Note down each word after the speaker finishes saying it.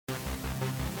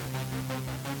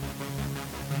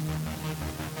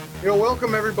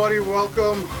Welcome everybody.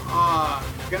 Welcome.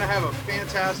 Gonna have a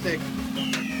fantastic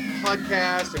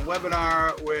podcast and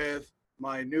webinar with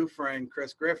my new friend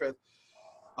Chris Griffith.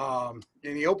 And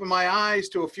he opened my eyes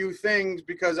to a few things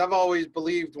because I've always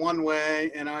believed one way,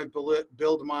 and I've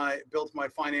built my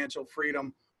financial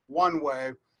freedom one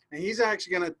way. And he's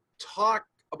actually going to talk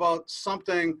about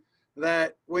something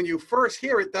that, when you first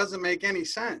hear it, doesn't make any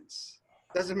sense.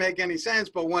 Doesn't make any sense,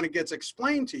 but when it gets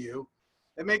explained to you,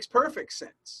 it makes perfect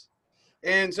sense.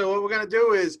 And so what we're going to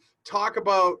do is talk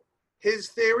about his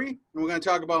theory, and we're going to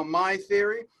talk about my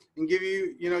theory, and give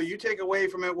you, you take away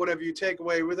from it whatever you take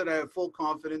away with it. I have full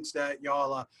confidence that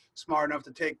y'all are smart enough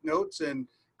to take notes and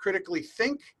critically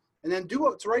think, and then do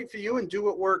what's right for you and do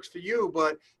what works for you.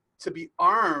 But to be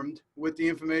armed with the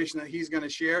information that he's going to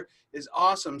share is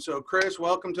awesome. So Chris,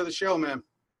 welcome to the show, man.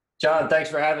 John,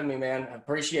 thanks for having me, man. I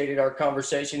appreciated our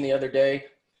conversation the other day.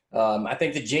 I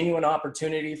think the genuine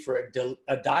opportunity for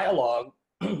a dialogue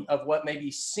of what may be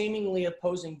seemingly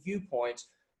opposing viewpoints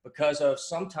because of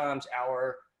sometimes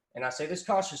and I say this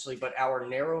cautiously, but our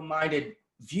narrow-minded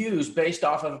views based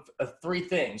off of three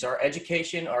things: our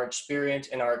education, our experience,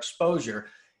 and our exposure.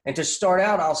 And to start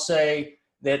out, I'll say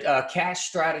that cash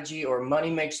strategy or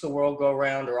money makes the world go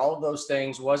round or all of those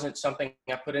things wasn't something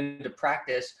I put into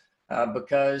practice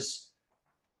because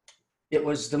it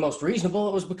was the most reasonable.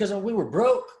 It was because we were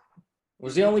broke. It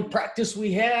was the only practice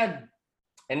we had.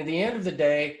 And at the end of the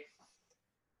day,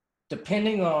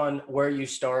 depending on where you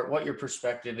start, what your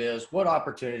perspective is, what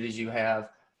opportunities you have,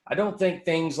 I don't think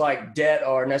things like debt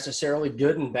are necessarily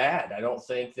good and bad. I don't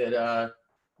think that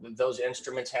those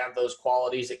instruments have those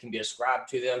qualities that can be ascribed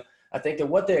to them. I think that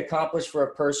what they accomplish for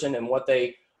a person and what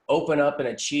they open up and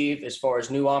achieve as far as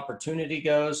new opportunity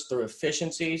goes through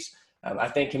efficiencies, I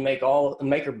think can make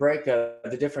or break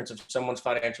the difference of someone's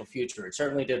financial future. It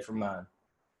certainly did for mine.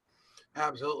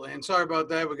 Absolutely. And sorry about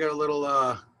that. We got a little,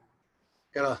 I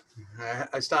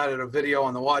started a video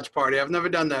on the watch party. I've never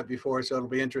done that before, so it'll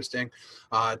be interesting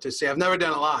to see. I've never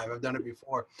done it live. I've done it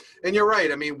before. And you're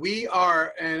right. I mean, we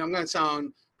are, and I'm going to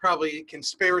sound probably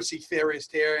conspiracy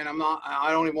theorist here, and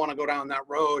I don't even want to go down that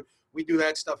road. We do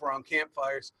that stuff around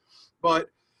campfires, but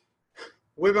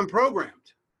we've been programmed.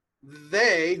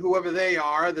 Whoever they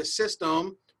are, the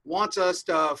system wants us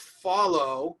to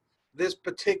follow this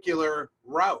particular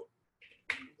route.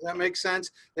 Does that make sense?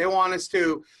 They want us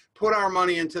to put our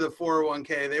money into the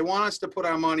 401k. They want us to put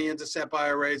our money into SEP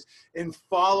IRAs and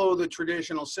follow the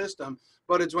traditional system.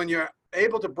 But it's when you're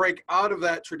able to break out of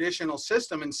that traditional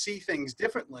system and see things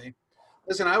differently.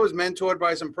 Listen, I was mentored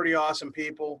by some pretty awesome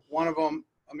people. One of them,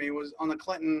 was on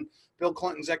the Bill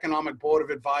Clinton's Economic Board of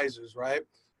Advisors, right?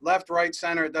 Left, right,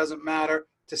 center, it doesn't matter.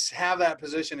 To have that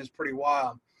position is pretty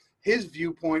wild. His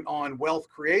viewpoint on wealth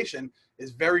creation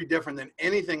is very different than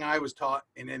anything I was taught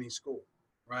in any school,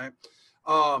 right?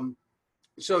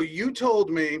 So you told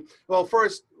me, well,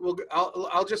 first,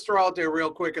 I'll just throw out there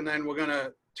real quick, and then we're going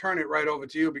to turn it right over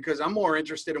to you because I'm more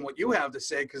interested in what you have to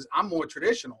say because I'm more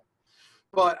traditional.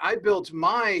 But I built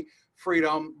my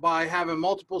freedom by having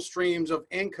multiple streams of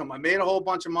income. I made a whole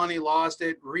bunch of money, lost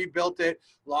it, rebuilt it,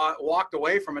 walked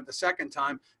away from it the second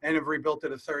time, and have rebuilt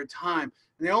it a third time.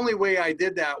 And the only way I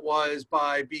did that was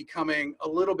by becoming a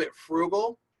little bit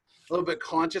frugal, a little bit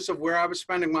conscious of where I was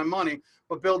spending my money,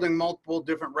 but building multiple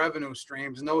different revenue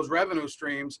streams. And those revenue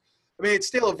streams, it's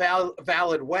still a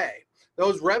valid way.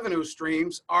 Those revenue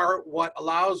streams are what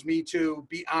allows me to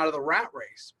be out of the rat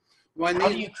race. How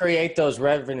do you create those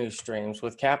revenue streams?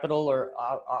 With capital or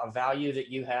value that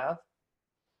you have?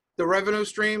 The revenue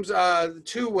streams,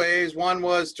 two ways. One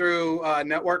was through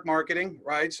network marketing,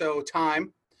 right? So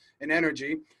time and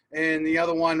energy. And the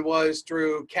other one was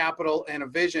through capital and a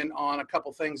vision on a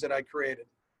couple things that I created.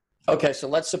 Okay, so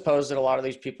let's suppose that a lot of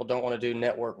these people don't want to do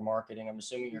network marketing. I'm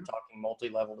assuming you're talking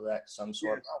multi-level to that some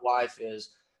sort. Yes. My wife is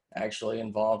actually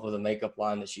involved with a makeup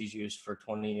line that she's used for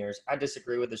 20 years. I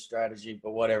disagree with the strategy,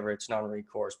 but whatever, it's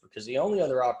non-recourse because the only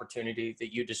other opportunity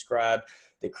that you described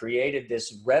that created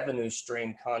this revenue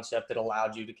stream concept that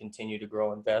allowed you to continue to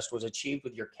grow and invest was achieved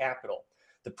with your capital.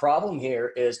 The problem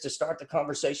here is to start the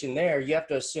conversation there, you have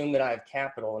to assume that I have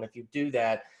capital. And if you do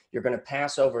that, you're going to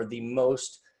pass over the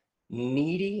most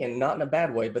needy, and not in a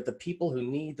bad way, but the people who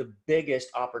need the biggest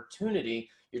opportunity.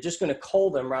 You're just going to cull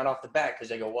them right off the bat because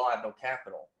they go, well, I have no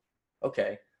capital.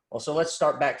 Okay, well, so let's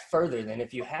start back further then.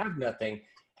 If you have nothing,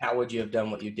 how would you have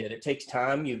done what you did? It takes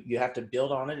time. You have to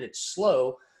build on it. It's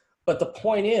slow. But the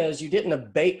point is, you didn't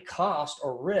abate cost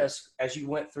or risk as you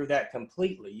went through that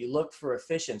completely. You looked for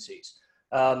efficiencies.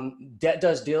 Debt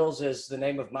Does Deals is the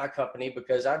name of my company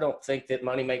because I don't think that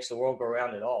money makes the world go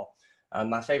round at all.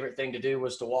 My favorite thing to do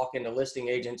was to walk into listing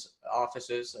agents'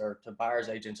 offices or to buyers'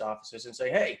 agents' offices and say,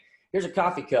 hey, here's a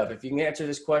coffee cup. If you can answer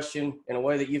this question in a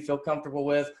way that you feel comfortable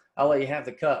with, I'll let you have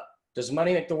the cup. Does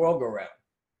money make the world go round?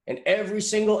 And every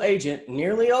single agent,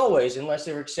 nearly always, unless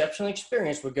they were exceptionally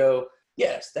experienced, would go,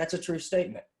 yes, that's a true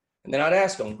statement. And then I'd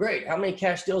ask them, great, how many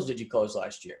cash deals did you close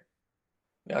last year?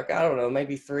 Like, I don't know,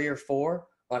 maybe 3 or 4.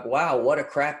 Like, wow, what a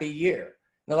crappy year. And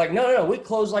they're like, no, we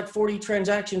closed like 40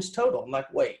 transactions total. I'm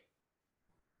like, wait,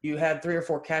 you had 3 or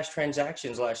 4 cash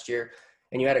transactions last year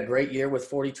and you had a great year with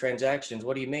 40 transactions.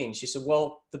 What do you mean? She said,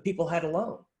 well, the people had a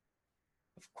loan.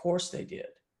 Of course they did.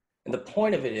 And the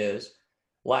point of it is,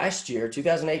 last year,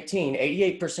 2018,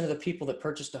 88% of the people that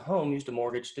purchased a home used a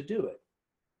mortgage to do it.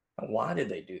 And why did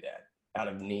they do that? Out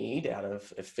of need, out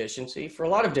of efficiency, for a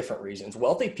lot of different reasons.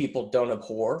 Wealthy people don't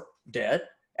abhor debt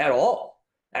at all.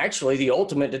 Actually, the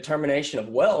ultimate determination of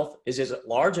wealth is it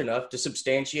large enough to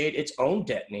substantiate its own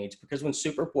debt needs? Because when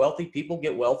super wealthy people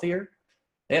get wealthier,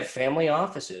 they have family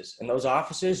offices, and those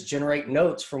offices generate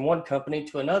notes from one company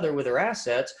to another with their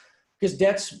assets, because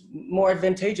debt's more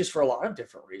advantageous for a lot of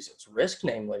different reasons. Risk,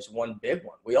 namely, is one big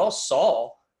one. We all saw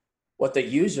what the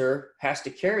user has to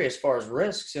carry as far as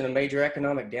risks in a major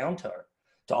economic downturn.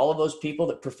 To all of those people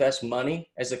that profess money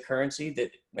as a currency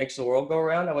that makes the world go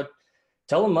around, I would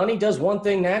tell them money does one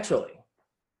thing naturally.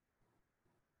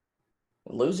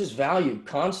 It loses value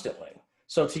constantly.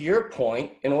 So to your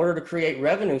point, in order to create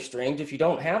revenue streams, if you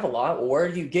don't have a lot, well,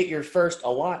 where do you get your first a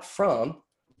lot from?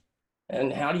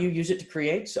 And how do you use it to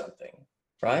create something,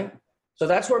 right? So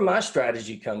that's where my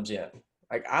strategy comes in.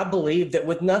 Like, I believe that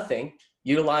with nothing,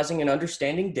 utilizing and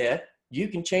understanding debt, you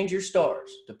can change your stars,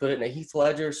 to put it in a Heath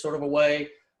Ledger sort of a way.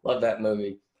 Love that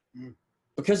movie.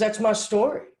 Because that's my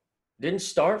story. Didn't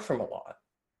start from a lot.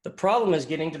 The problem is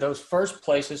getting to those first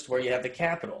places where you have the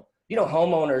capital. You know,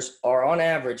 homeowners are on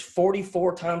average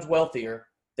 44 times wealthier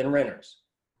than renters.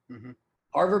 Mm-hmm.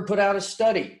 Harvard put out a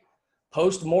study,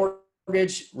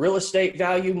 post-mortgage real estate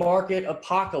value market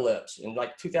apocalypse. In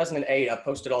like 2008, I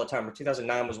post it all the time, or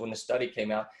 2009 was when the study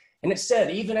came out. And it said,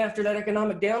 even after that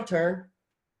economic downturn,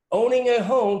 owning a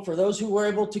home for those who were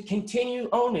able to continue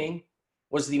owning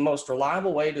was the most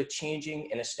reliable way to changing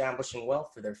and establishing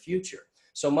wealth for their future.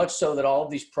 So much so that all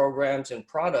of these programs and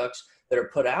products that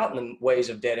are put out in the ways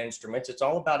of debt instruments, it's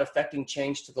all about affecting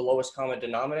change to the lowest common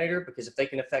denominator, because if they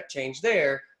can affect change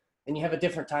there, then you have a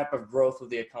different type of growth of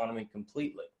the economy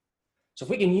completely. So if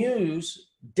we can use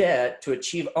debt to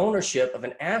achieve ownership of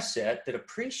an asset that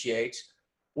appreciates,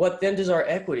 what then does our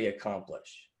equity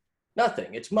accomplish?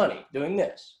 Nothing. It's money doing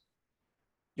this.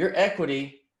 Your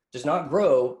equity does not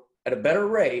grow at a better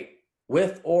rate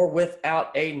with or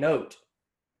without a note.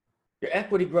 Your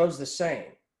equity grows the same.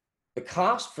 The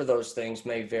cost for those things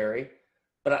may vary,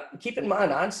 but keep in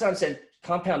mind, Einstein said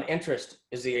compound interest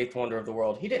is the 8th wonder of the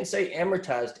world. He didn't say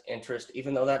amortized interest,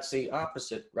 even though that's the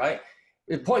opposite, right?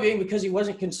 The point being, because he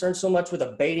wasn't concerned so much with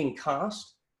abating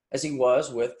cost as he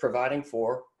was with providing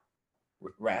for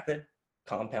rapid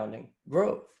compounding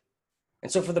growth.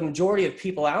 And so for the majority of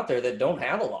people out there that don't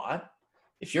have a lot,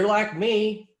 if you're like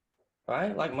me,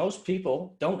 right, like most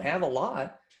people don't have a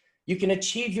lot, you can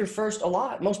achieve your first a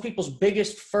lot. Most people's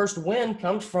biggest first win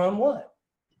comes from what?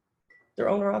 Their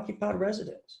owner-occupied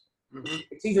residence. Mm-hmm.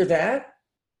 It's either that,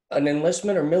 an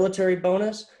enlistment or military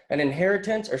bonus, an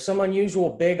inheritance, or some unusual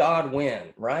big odd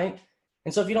win, right?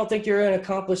 And so if you don't think you're going to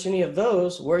accomplish any of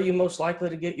those, where are you most likely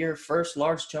to get your first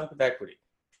large chunk of equity?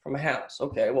 From a house.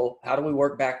 Okay, well, how do we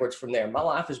work backwards from there? My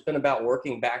life has been about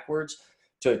working backwards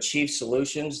to achieve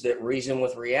solutions that reason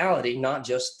with reality, not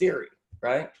just theory,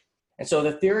 right? And so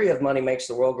the theory of money makes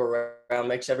the world go around,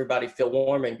 makes everybody feel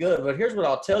warm and good. But here's what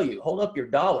I'll tell you. Hold up your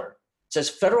dollar. It says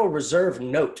Federal Reserve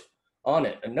note on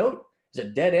it. A note is a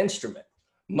debt instrument.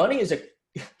 Money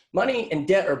and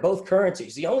debt are both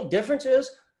currencies. The only difference is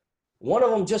one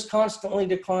of them just constantly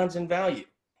declines in value.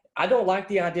 I don't like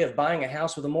the idea of buying a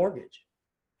house with a mortgage.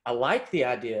 I like the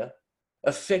idea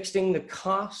of fixing the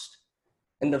cost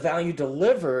and the value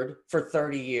delivered for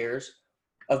 30 years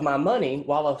of my money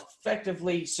while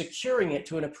effectively securing it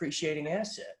to an appreciating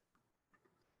asset.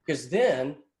 Because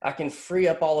then I can free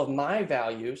up all of my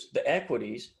values, the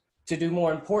equities, to do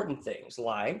more important things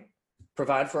like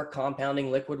provide for a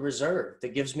compounding liquid reserve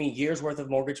that gives me years worth of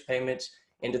mortgage payments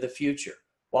into the future,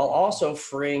 while also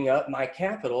freeing up my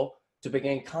capital to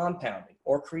begin compounding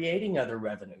or creating other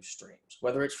revenue streams,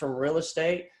 whether it's from real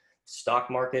estate, stock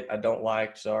market, I don't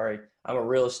like, sorry. I'm a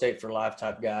real estate for life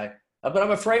type guy, but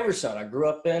I'm a framer's son. I grew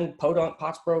up in Podunk,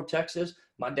 Pottsboro, Texas.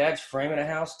 My dad's framing a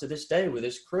house to this day with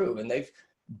his crew, and they've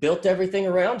built everything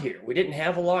around here. We didn't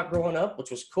have a lot growing up,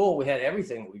 which was cool. We had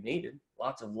everything we needed,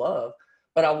 lots of love.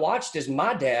 But I watched as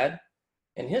my dad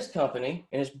and his company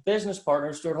and his business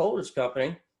partner, Stuart Holder's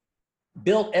company,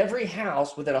 built every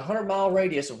house within a 100-mile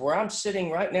radius of where I'm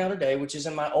sitting right now today, which is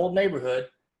in my old neighborhood,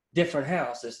 different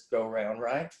house this go around,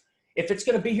 right? If it's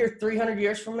going to be here 300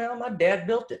 years from now, my dad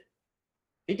built it.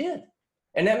 He did.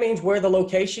 And that means where the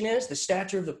location is, the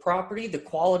stature of the property, the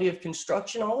quality of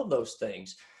construction, all of those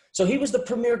things. So he was the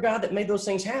premier guy that made those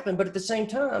things happen. But at the same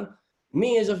time,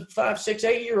 me as a 5, 6,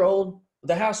 8-year-old,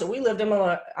 the house that we lived in,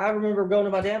 I remember going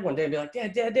to my dad one day and be like,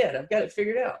 Dad, I've got it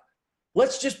figured out.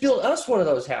 Let's just build us one of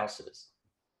those houses.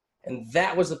 And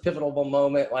that was the pivotal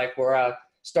moment, like where I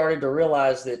started to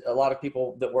realize that a lot of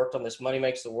people that worked on this money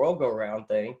makes the world go around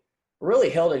thing really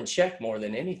held in check more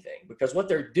than anything, because what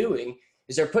they're doing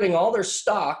is they're putting all their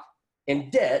stock in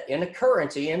debt, in a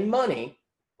currency, in money,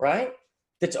 right?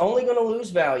 That's only going to lose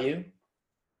value,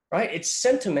 right? Its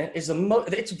sentiment is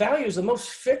its value is the most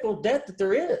fickle debt that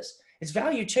there is. Its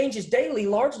value changes daily,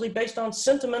 largely based on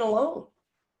sentiment alone,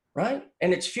 right?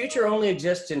 And its future only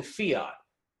exists in fiat.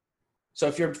 So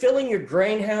if you're filling your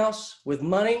grain house with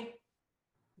money,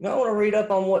 you might want to read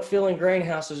up on what filling grain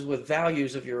houses with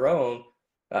values of your own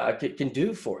can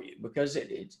do for you, because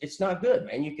it's not good,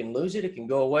 man. You can lose it. It can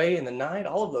go away in the night,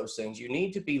 all of those things. You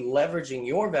need to be leveraging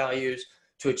your values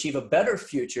to achieve a better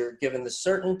future, given the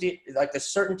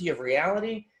certainty of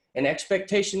reality and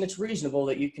expectation that's reasonable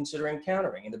that you consider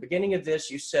encountering. In the beginning of this,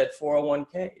 you said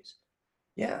 401ks.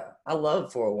 Yeah, I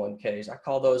love 401ks. I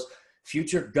call those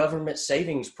future government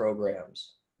savings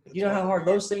programs. You know how hard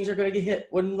those things are going to get hit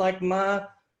when, like, my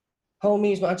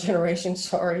homies, my generation,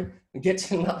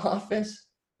 gets in the office?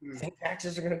 I think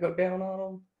taxes are going to go down on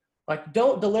them. Like,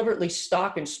 don't deliberately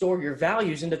stock and store your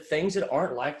values into things that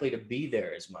aren't likely to be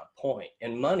there, is my point.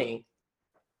 And money,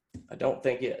 I don't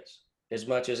think is, as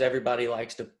much as everybody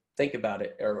likes to think about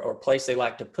it, or place they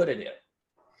like to put it in,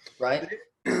 right?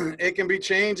 It can be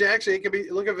changed. Actually, it can be,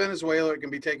 look at Venezuela, it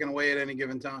can be taken away at any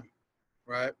given time,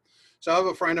 right? So I have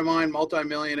a friend of mine,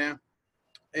 multimillionaire,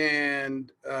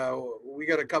 and we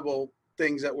got a couple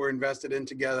things that we're invested in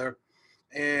together,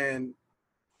 and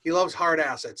he loves hard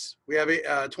assets. We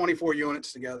have 24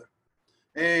 units together,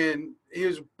 and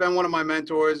he's been one of my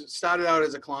mentors. Started out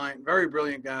as a client, very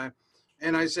brilliant guy.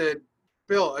 And I said,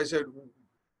 Bill,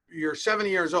 you're 70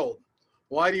 years old.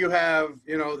 Why do you have,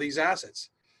 these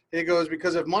assets? He goes,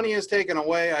 because if money is taken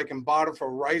away, I can barter for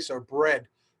rice or bread,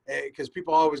 because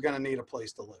people are always going to need a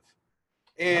place to live.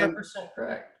 And 100%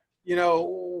 correct.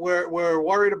 We're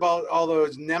worried about all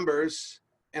those numbers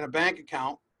in a bank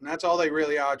account, and that's all they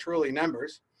really are, truly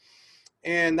numbers.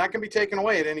 And that can be taken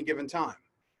away at any given time.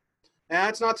 And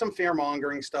that's not some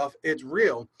fear-mongering stuff. It's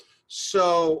real.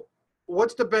 So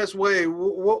what's the best way?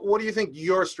 What do you think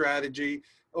your strategy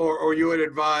or you would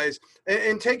advise?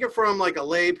 And take it from like a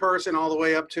lay person all the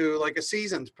way up to like a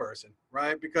seasoned person,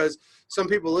 right? Because some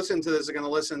people listen to this are going to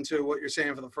listen to what you're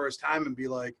saying for the first time and be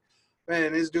like,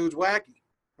 man, this dude's wacky,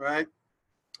 right?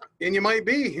 And you might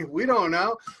be. We don't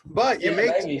know. But you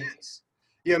make sense.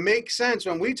 You make sense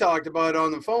when we talked about it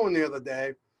on the phone the other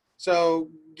day. So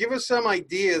give us some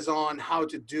ideas on how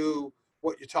to do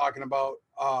what you're talking about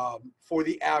for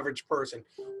the average person,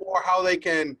 or how they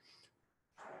can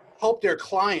help their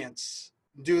clients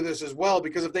do this as well.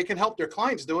 Because if they can help their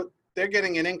clients do it, they're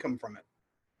getting an income from it.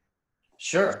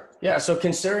 Sure. Yeah. So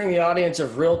considering the audience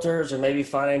of realtors or maybe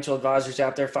financial advisors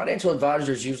out there, financial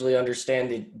advisors usually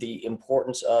understand the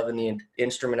importance of and the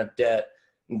instrument of debt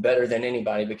better than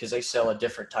anybody, because they sell a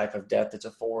different type of debt that's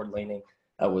a forward leaning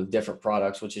with different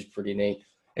products, which is pretty neat.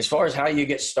 As far as how you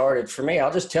get started, for me,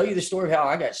 I'll just tell you the story of how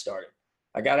I got started.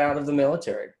 I got out of the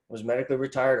military, was medically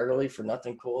retired early for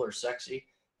nothing cool or sexy.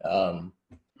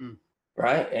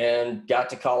 Right. And got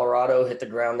to Colorado, hit the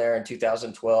ground there in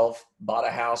 2012, bought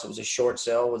a house. It was a short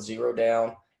sale with zero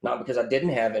down, not because I didn't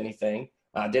have anything.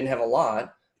 I didn't have a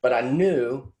lot, but I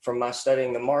knew from my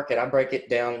studying the market, I break it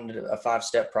down into a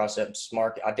 5-step process,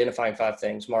 identifying 5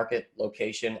 things: market,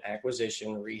 location,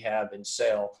 acquisition, rehab, and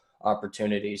sale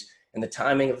opportunities, and the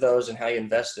timing of those and how you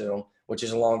invest in them, which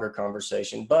is a longer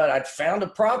conversation. But I'd found a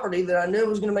property that I knew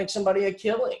was going to make somebody a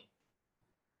killing.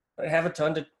 I didn't have a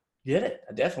ton to get it.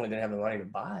 I definitely didn't have the money to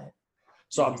buy it.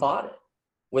 So I bought it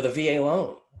with a VA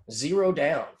loan, zero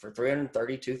down, for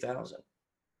 $332,000.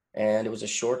 And it was a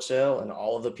short sale, and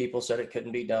all of the people said it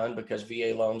couldn't be done because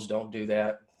VA loans don't do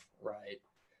that. Right.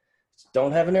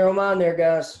 Don't have a narrow mind there,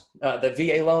 guys. The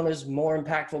VA loan is more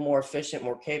impactful, more efficient,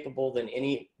 more capable than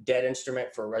any debt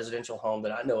instrument for a residential home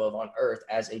that I know of on earth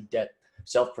as a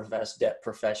self-professed debt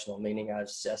professional, meaning I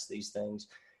assess these things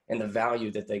and the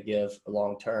value that they give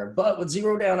long term. But with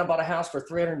zero down, I bought a house for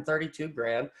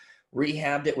 $332,000,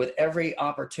 rehabbed it with every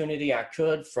opportunity I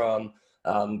could, from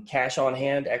cash on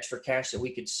hand, extra cash that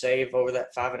we could save over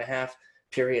that 5.5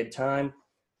 period time.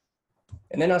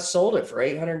 And then I sold it for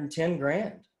 810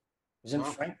 grand. It was in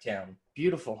Franktown.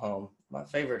 Beautiful home. My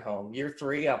favorite home. Year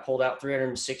 3, I pulled out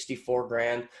 364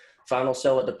 grand. Final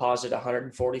sell at deposit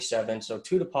 147. So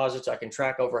 2 deposits, I can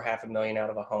track over $500,000 out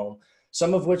of a home.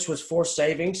 Some of which was forced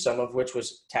savings, some of which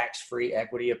was tax-free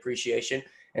equity appreciation,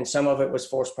 and some of it was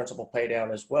forced principal pay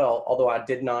down as well, although I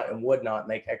did not and would not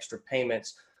make extra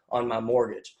payments on my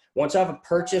mortgage. Once I've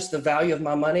purchased the value of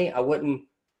my money, I wouldn't,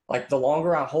 like, the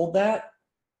longer I hold that,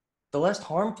 the less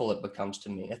harmful it becomes to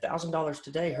me. $1,000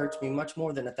 today hurts me much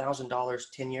more than $1,000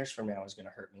 10 years from now is going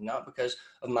to hurt me, not because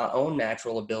of my own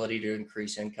natural ability to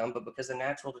increase income, but because the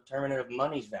natural determinant of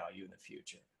money's value in the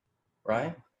future,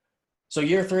 right? So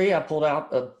year 3, I pulled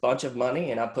out a bunch of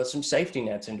money and I put some safety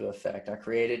nets into effect. I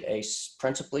created a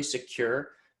principally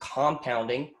secure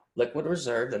compounding liquid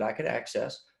reserve that I could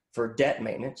access for debt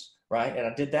maintenance, right? And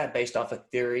I did that based off a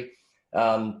theory.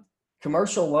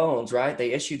 Commercial loans, right?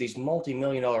 They issue these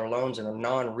multi-million-dollar loans in a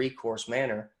non-recourse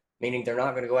manner, meaning they're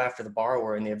not going to go after the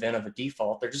borrower in the event of a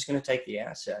default. They're just going to take the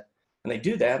asset. And they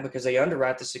do that because they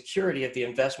underwrite the security of the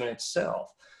investment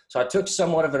itself. So I took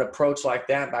somewhat of an approach like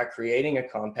that by creating a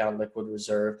compound liquid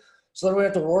reserve so that we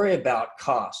don't have to worry about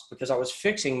cost, because I was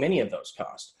fixing many of those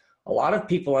costs. A lot of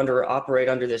people operate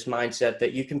under this mindset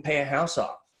that you can pay a house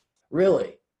off.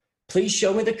 Really? Please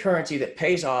show me the currency that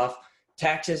pays off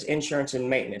taxes, insurance, and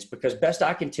maintenance, because best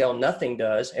I can tell, nothing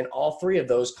does, and all 3 of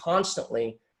those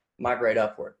constantly migrate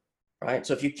upward, right?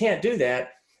 So if you can't do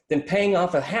that, then paying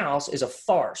off a house is a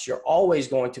farce. You're always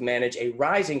going to manage a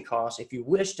rising cost if you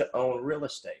wish to own real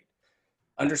estate.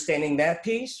 Understanding that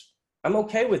piece, I'm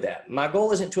okay with that. My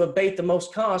goal isn't to abate the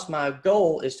most cost. My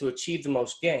goal is to achieve the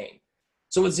most gain.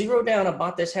 So with zero down, I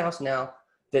bought this house now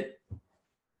that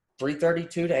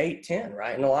 332 to 810,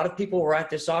 right? And a lot of people will write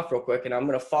this off real quick, and I'm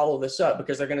going to follow this up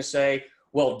because they're going to say,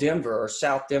 well, Denver or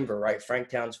South Denver, right?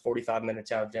 Franktown's 45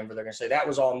 minutes out of Denver. They're going to say that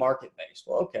was all market-based.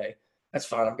 Well, okay. That's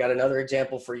fine. I've got another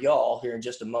example for y'all here in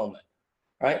just a moment.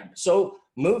 All right. So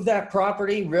move that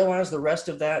property, realize the rest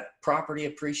of that property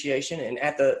appreciation. And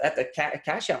at the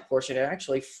cash out portion, it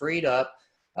actually freed up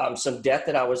some debt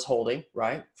that I was holding,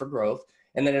 right, for growth.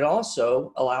 And then it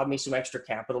also allowed me some extra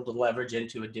capital to leverage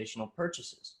into additional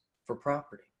purchases for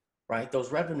property, right?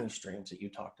 Those revenue streams that you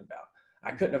talked about.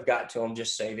 I couldn't have got to them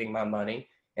just saving my money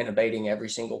and abating every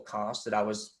single cost that I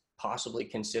was possibly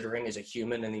considering as a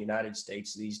human in the United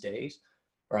States these days,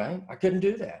 right? I couldn't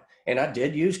do that. And I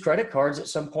did use credit cards at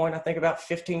some point. I think about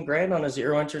 15 grand on a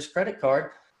 0 interest credit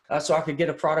card so I could get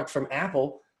a product from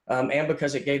Apple and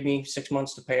because it gave me 6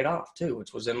 months to pay it off too,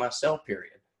 which was in my sell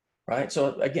period, right?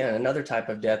 So again, another type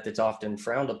of debt that's often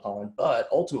frowned upon, but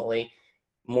ultimately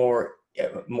more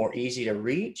easy to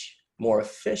reach, more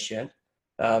efficient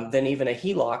than even a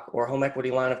HELOC or home equity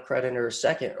line of credit or a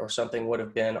second or something would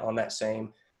have been on that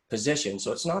same position.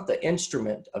 So it's not the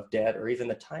instrument of debt or even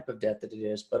the type of debt that it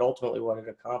is, but ultimately what it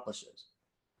accomplishes.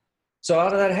 So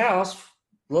out of that house,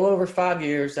 a little over 5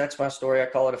 years, that's my story. I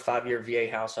call it a 5-year VA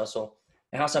house hustle.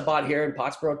 The house I bought here in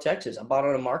Pottsboro, Texas, I bought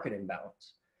on a market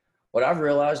imbalance. What I've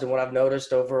realized and what I've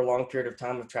noticed over a long period of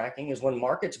time of tracking is when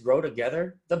markets grow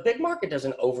together, the big market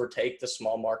doesn't overtake the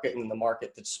small market and the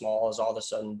market that's small is all of a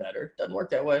sudden better. It doesn't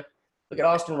work that way. Look at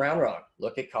Austin Round Rock.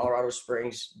 Look at Colorado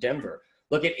Springs, Denver.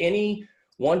 Look at any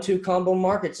 1-2 combo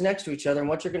markets next to each other. And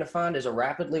what you're going to find is a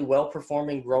rapidly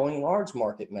well-performing, growing large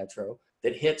market metro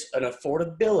that hits an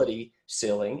affordability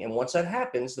ceiling. And once that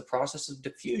happens, the process of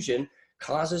diffusion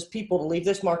causes people to leave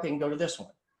this market and go to this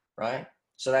one, right?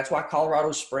 So that's why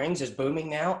Colorado Springs is booming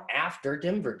now after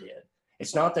Denver did.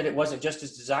 It's not that it wasn't just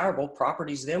as desirable.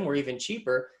 Properties then were even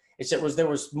cheaper. There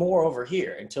was more over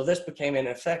here until this became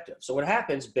ineffective. So what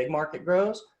happens, big market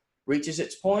grows, reaches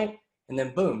its point, and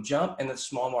then boom, jump, and the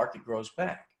small market grows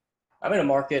back. I'm in a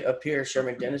market up here,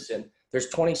 Sherman-Denison. There's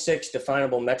 26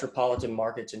 definable metropolitan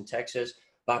markets in Texas.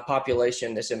 By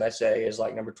population, this MSA is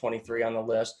like number 23 on the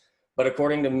list. But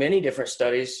according to many different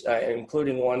studies,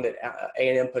 including one that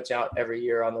A&M puts out every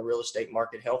year on the Real Estate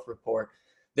Market Health Report,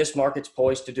 this market's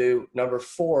poised to do number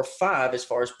 4 or 5 as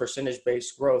far as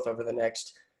percentage-based growth over the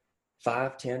next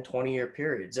 5, 10, 20-year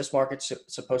periods. This market's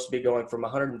supposed to be going from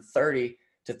 130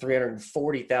 to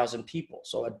 340,000 people,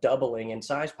 so a doubling in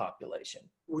size population.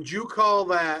 Would you call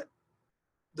that,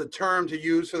 the term to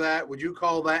use for that, would you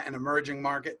call that an emerging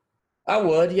market? I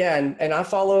would, yeah. And I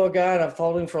follow a guy, and I've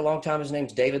followed him for a long time. His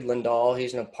name's David Lindahl.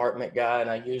 He's an apartment guy, and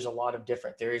I use a lot of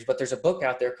different theories. But there's a book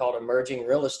out there called Emerging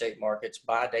Real Estate Markets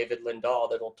by David Lindahl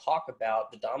that will talk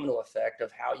about the domino effect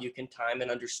of how you can time and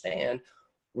understand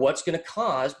what's going to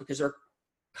cause, because there are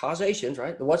causations,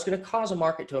 right? What's going to cause a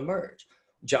market to emerge?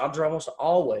 jobs are almost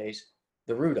always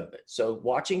the root of it. So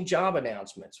watching job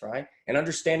announcements, right? And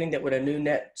understanding that when a new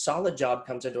net solid job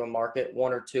comes into a market,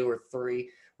 1 or 2 or 3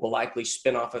 will likely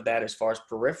spin off of that as far as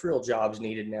peripheral jobs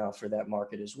needed now for that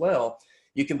market as well.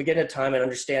 You can begin to time and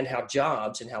understand how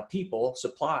jobs and how people,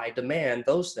 supply, demand,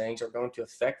 those things are going to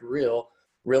affect real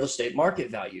estate market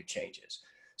value changes.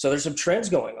 So there's some trends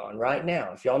going on right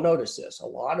now. If y'all notice this, a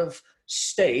lot of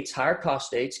states, higher cost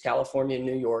states, California,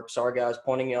 New York, sorry guys,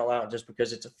 pointing y'all out just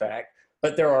because it's a fact,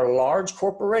 but there are large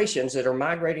corporations that are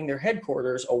migrating their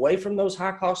headquarters away from those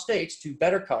high cost states to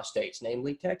better cost states,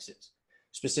 namely Texas.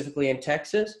 Specifically in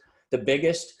Texas, the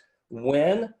biggest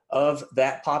win of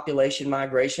that population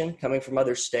migration coming from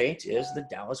other states is the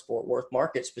Dallas-Fort Worth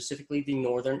market, specifically the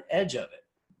northern edge of it.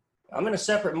 I'm in a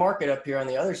separate market up here on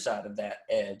the other side of that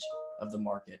edge of the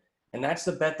market. And that's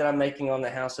the bet that I'm making on the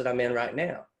house that I'm in right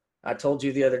now. I told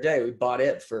you the other day, we bought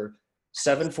it for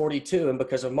 $742, and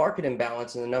because of market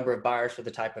imbalance and the number of buyers for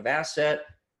the type of asset,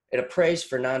 it appraised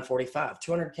for $945,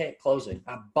 $200K at closing.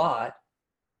 I bought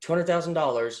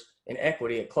 $200,000 in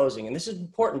equity at closing. And this is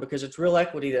important because it's real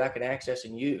equity that I can access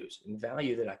and use and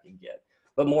value that I can get.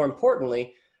 But more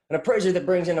importantly, an appraiser that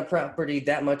brings in a property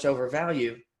that much over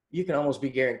value, you can almost be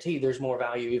guaranteed there's more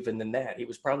value even than that. He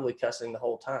was probably cussing the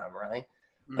whole time, right?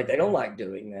 Like they don't like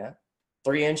doing that.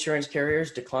 3 insurance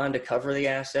carriers declined to cover the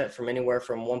asset from anywhere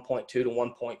from 1.2 to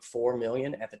 1.4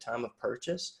 million at the time of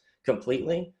purchase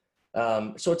completely.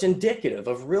 So it's indicative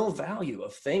of real value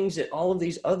of things that all of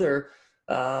these other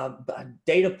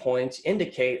data points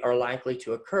indicate are likely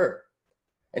to occur.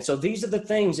 And so these are the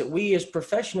things that we as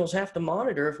professionals have to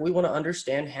monitor if we want to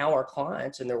understand how our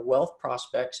clients and their wealth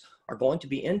prospects are going to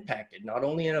be impacted, not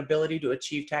only in ability to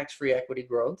achieve tax-free equity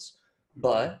growths,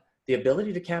 but the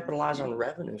ability to capitalize on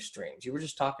revenue streams. You were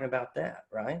just talking about that,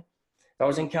 right? If I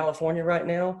was in California right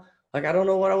now, like I don't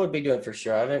know what I would be doing for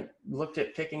sure. I haven't looked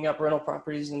at picking up rental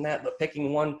properties and that, but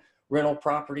picking one rental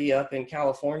property up in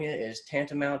California is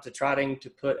tantamount to trying to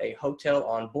put a hotel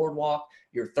on Boardwalk,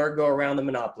 your third go around the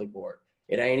Monopoly board.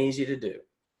 It ain't easy to do.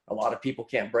 A lot of people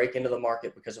can't break into the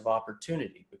market because of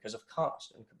opportunity, because of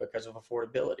cost, and because of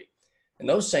affordability. And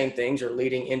those same things are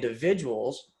leading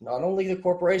individuals, not only the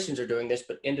corporations are doing this,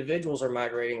 but individuals are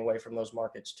migrating away from those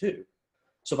markets too.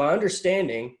 So by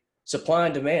understanding supply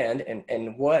and demand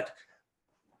and what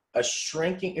a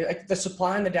shrinking, like the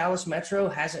supply in the Dallas metro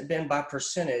hasn't been by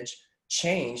percentage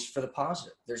changed for the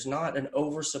positive. There's not an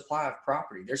oversupply of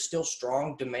property. There's still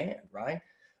strong demand, right?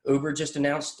 Uber just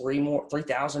announced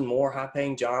 3,000 more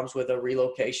high-paying jobs with a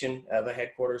relocation of a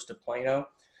headquarters to Plano.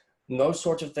 And those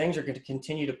sorts of things are going to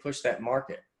continue to push that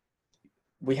market.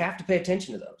 We have to pay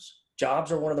attention to those.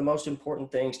 Jobs are one of the most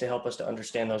important things to help us to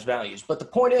understand those values. But the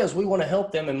point is, we want to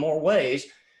help them in more ways,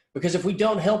 because if we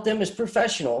don't help them as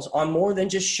professionals on more than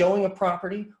just showing a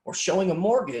property or showing a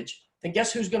mortgage, then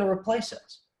guess who's going to replace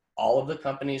us? All of the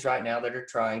companies right now that are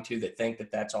trying to, that think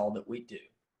that that's all that we do.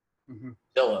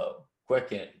 Zillow,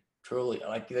 Quicken, Truly,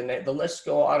 like the lists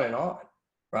go on and on,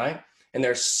 right? And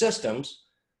there's systems,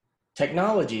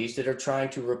 technologies that are trying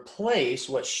to replace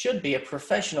what should be a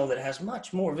professional that has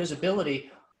much more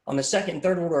visibility on the second and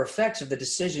third order effects of the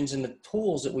decisions and the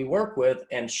tools that we work with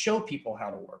and show people how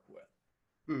to work with.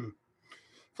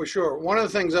 For sure. One of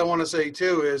the things I want to say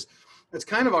too is it's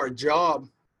kind of our job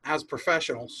as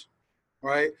professionals,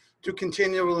 right, to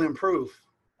continually improve.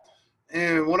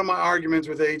 And one of my arguments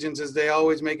with agents is they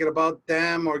always make it about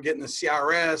them or getting the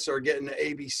CRS or getting the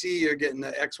ABC or getting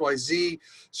the XYZ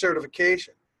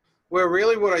certification. Where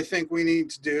really what I think we need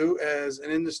to do as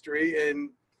an industry, and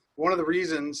one of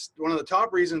the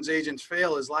top reasons agents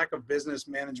fail is lack of business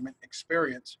management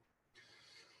experience.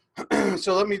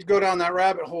 So let me go down that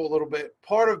rabbit hole a little bit.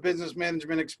 Part of business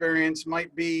management experience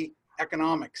might be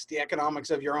economics, the economics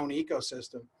of your own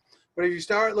ecosystem. But if you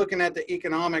start looking at the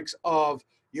economics of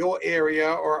your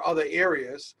area or other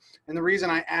areas, and the reason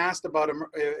I asked about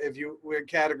if you would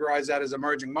categorize that as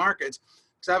emerging markets,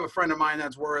 because I have a friend of mine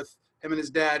that's worth, him and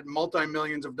his dad,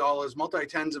 multi-millions of dollars,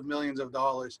 multi-tens of millions of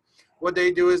dollars. What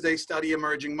they do is they study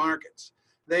emerging markets.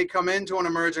 They come into an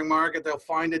emerging market, they'll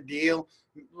find a deal,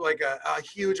 like a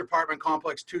huge apartment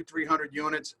complex, 200-300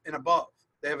 units and above.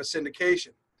 They have a syndication.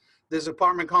 This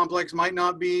apartment complex might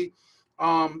not be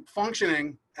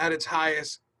functioning at its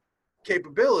highest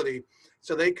capability.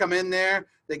 So they come in there,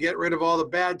 they get rid of all the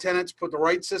bad tenants, put the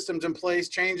right systems in place,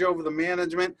 change over the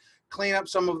management, clean up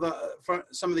some of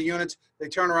the units. They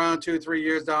turn around 2-3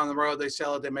 years down the road, they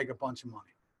sell it, they make a bunch of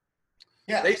money.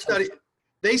 Yeah,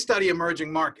 they study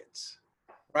emerging markets,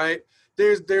 right?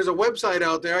 There's a website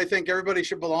out there I think everybody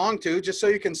should belong to, just so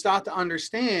you can start to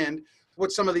understand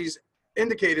what some of these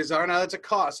indicators are. Now that's a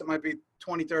cost. It might be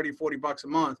 20, 30, 40 bucks a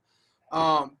month.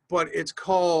 but it's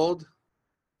called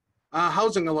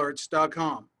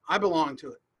housingalerts.com. I belong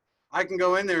to it. I can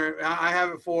go in there. I have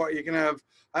it for,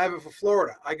 I have it for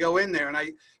Florida. I go in there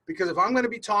because if I'm going to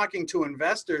be talking to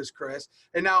investors, Chris,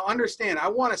 and now understand, I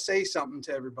want to say something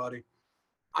to everybody.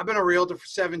 I've been a realtor for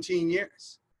 17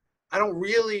 years. I don't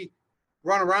really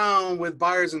run around with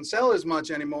buyers and sellers much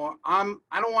anymore. I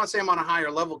don't want to say I'm on a higher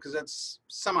level because that's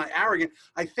semi-arrogant.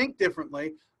 I think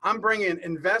differently. I'm bringing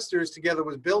investors together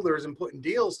with builders and putting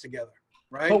deals together,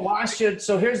 right? But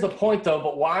so here's the point though,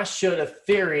 but why should a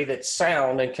theory that's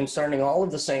sound and concerning all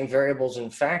of the same variables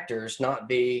and factors not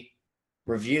be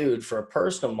reviewed for a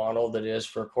personal model that is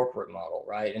for a corporate model,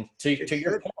 right? And to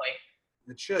your point,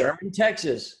 it should. Sherman,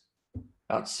 Texas,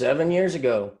 about 7 years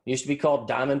ago, used to be called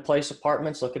Diamond Place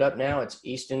Apartments. Look it up now. It's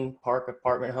Easton Park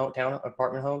Apartment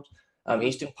Homes.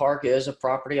 Easton Park is a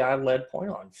property I led point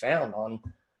on, found on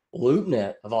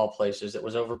LoopNet of all places that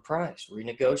was overpriced,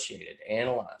 renegotiated,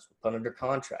 analyzed, put under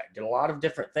contract, did a lot of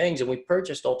different things. And we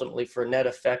purchased ultimately for a net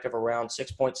effect of around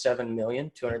 6.7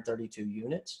 million, 232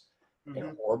 units in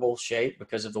a horrible shape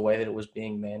because of the way that it was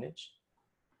being managed.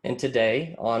 And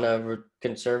today, on a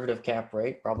conservative cap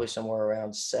rate, probably somewhere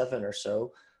around 7 or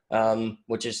so,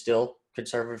 which is still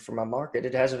conservative for my market,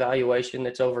 it has a valuation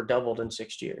that's over doubled in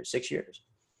 6 years.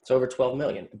 It's over 12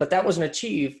 million. But that wasn't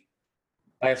achieved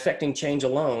by affecting change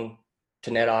alone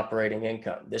to net operating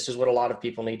income. This is what a lot of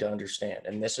people need to understand.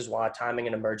 And this is why timing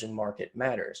an emerging market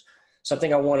matters.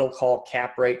 Something I want to call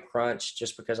cap rate crunch,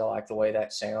 just because I like the way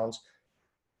that sounds.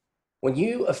 When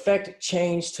you affect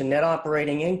change to net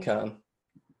operating income,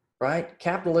 right,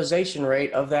 capitalization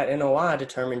rate of that NOI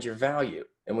determines your value.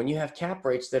 And when you have cap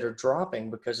rates that are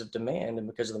dropping because of demand and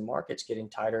because of the markets getting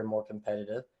tighter and more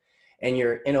competitive, and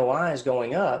your NOI is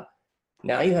going up,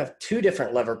 now you have two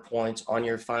different lever points on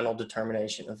your final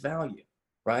determination of value,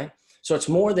 right? So it's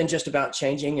more than just about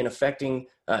changing and affecting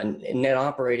net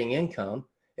operating income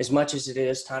as much as it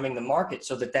is timing the market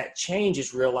so that that change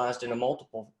is realized in a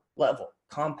multiple level,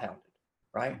 compounded,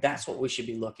 right? That's what we should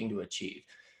be looking to achieve.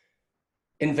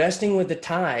 Investing with the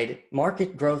tide,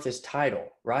 market growth is tidal,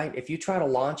 right? If you try to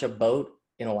launch a boat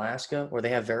in Alaska where they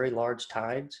have very large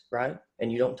tides, right?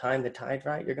 And you don't time the tide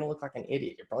right, you're going to look like an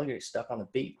idiot. You're probably going to get stuck on the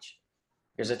beach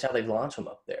because that's how they launch them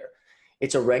up there.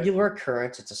 It's a regular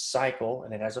occurrence. It's a cycle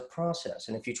and it has a process.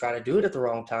 And if you try to do it at the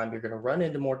wrong time, you're going to run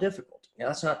into more difficulty. Now,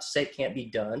 that's not to say it can't be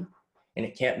done and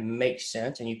it can't make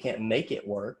sense and you can't make it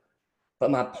work. But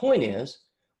my point is,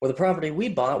 with the property we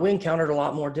bought, we encountered a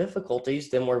lot more difficulties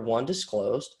than were one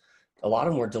disclosed. A lot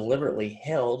of them were deliberately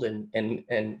held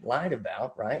and lied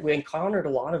about, right? We encountered a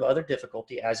lot of other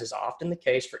difficulty, as is often the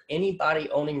case for anybody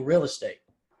owning real estate.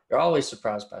 You're always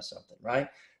surprised by something, right?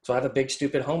 So I have a big,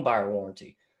 stupid home buyer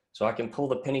warranty. So I can pull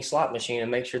the penny slot machine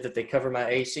and make sure that they cover my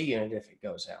AC unit if it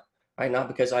goes out, right? Not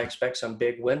because I expect some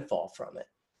big windfall from it.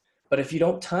 But if you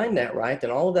don't time that right,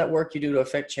 then all of that work you do to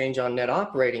affect change on net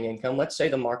operating income, let's say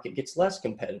the market gets less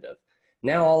competitive.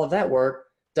 Now all of that work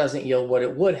doesn't yield what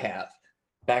it would have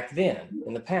back then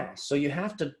in the past. So you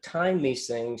have to time these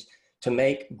things to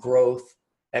make growth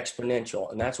exponential.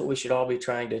 And that's what we should all be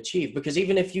trying to achieve. Because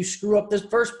even if you screw up this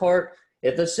first part,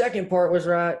 if the second part was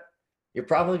right, you're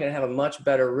probably going to have a much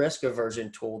better risk aversion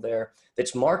tool there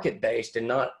that's market-based and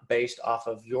not based off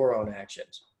of your own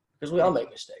actions. Because we all make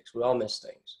mistakes. We all miss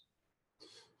things.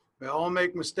 We all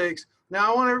make mistakes.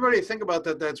 Now, I want everybody to think about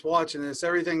that that's watching this,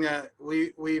 everything that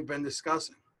we've been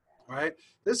discussing, right?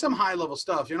 There's some high-level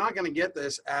stuff. You're not going to get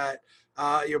this at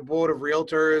your board of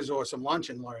realtors or some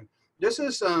lunch and learn. This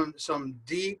is some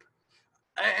deep,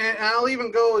 and I'll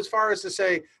even go as far as to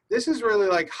say, this is really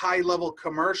like high-level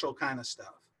commercial kind of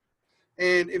stuff.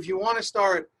 And if you want to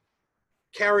start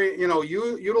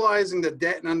utilizing the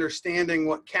debt and understanding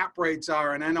what cap rates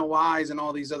are and NOIs and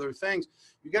all these other things,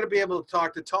 you got to be able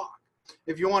to talk.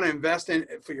 If you want to invest in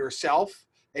for yourself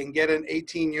and get an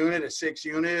 18 unit, a 6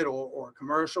 unit or a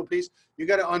commercial piece, you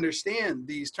got to understand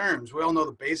these terms. We all know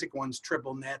the basic ones,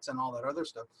 triple nets and all that other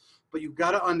stuff, but you've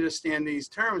got to understand these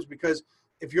terms, because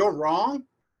if you're wrong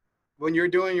when you're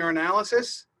doing your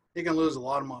analysis, you can lose a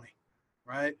lot of money,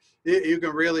 right? You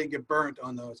can really get burnt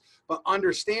on those. But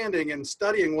understanding and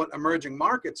studying what emerging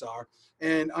markets are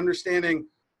and understanding,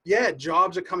 yeah,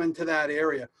 jobs are coming to that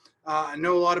area. I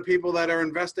know a lot of people that are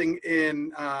investing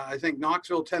in, I think,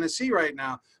 Knoxville, Tennessee right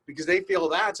now, because they feel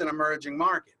that's an emerging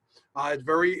market. It's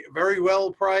very, very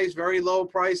well priced, very low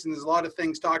price, and there's a lot of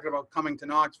things talking about coming to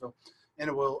Knoxville, and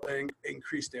it will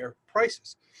increase their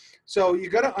prices. So you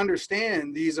got to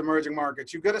understand these emerging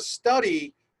markets. You've got to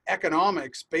study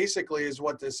economics, basically, is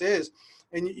what this is,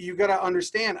 and you got to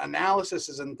understand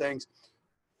analyses and things.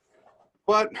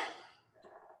 But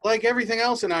like everything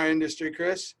else in our industry,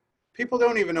 Chris, people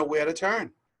don't even know where to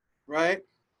turn, right?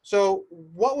 So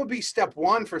what would be step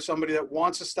one for somebody that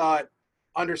wants to start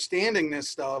understanding this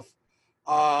stuff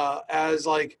as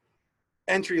like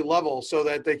entry level so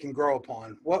that they can grow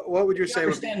upon? What would you say?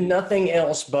 Understand nothing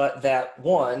else but that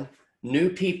one, new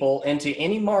people into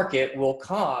any market will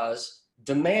cause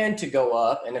demand to go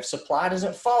up, and if supply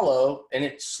doesn't follow and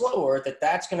it's slower,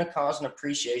 that's going to cause an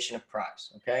appreciation of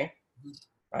price. Okay,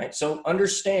 right? So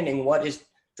understanding what is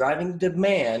driving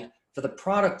demand for the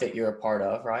product that you're a part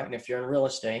of, right? And if you're in real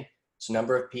estate, it's a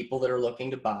number of people that are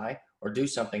looking to buy or do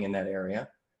something in that area.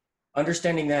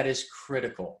 Understanding that is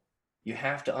critical. You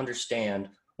have to understand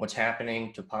what's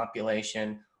happening to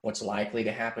population, what's likely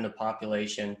to happen to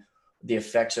population, the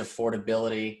effects of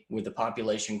affordability with the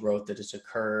population growth that has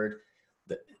occurred,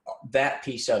 that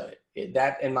piece of it.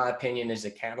 That, in my opinion, is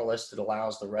the catalyst that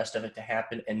allows the rest of it to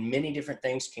happen. And many different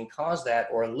things can cause that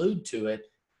or allude to it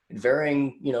in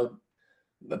varying,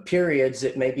 periods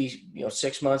that may be,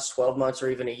 6 months, 12 months, or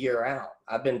even a year out.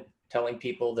 I've been telling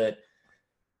people that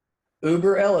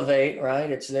Uber Elevate,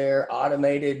 right? It's their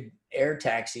automated air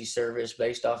taxi service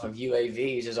based off of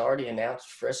UAVs, has already announced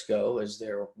Frisco as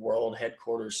their world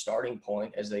headquarters starting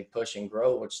point as they push and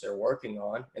grow, which they're working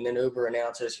on. And then Uber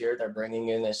announces here they're bringing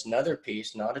in this another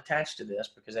piece, not attached to this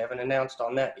because they haven't announced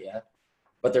on that yet,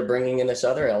 but they're bringing in this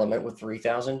other element with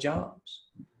 3,000 jobs.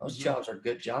 Those jobs are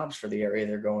good jobs for the area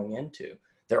they're going into.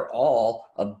 They're all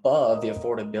above the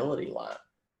affordability line.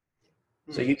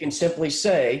 So you can simply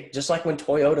say, just like when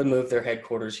Toyota moved their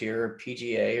headquarters here, or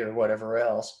PGA or whatever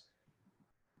else,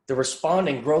 the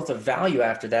responding growth of value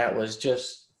after that was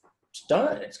just, it's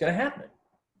done. It's going to happen.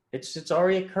 It's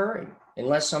already occurring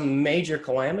unless some major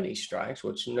calamity strikes,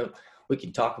 which we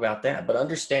can talk about that. But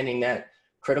understanding that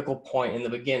critical point in the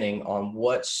beginning on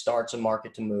what starts a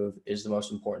market to move is the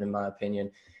most important, in my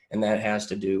opinion. And that has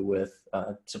to do with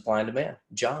supply and demand,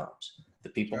 jobs, the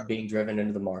people being driven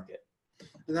into the market.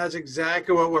 And that's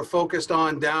exactly what we're focused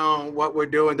on what we're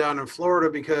doing down in Florida,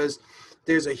 because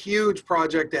there's a huge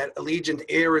project that Allegiant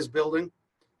Air is building,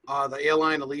 the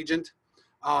airline Allegiant.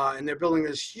 And they're building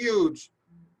this huge,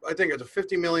 I think it's a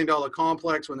 $50 million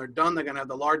complex. When they're done, they're going to have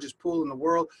the largest pool in the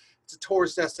world. It's a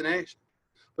tourist destination.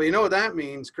 But you know what that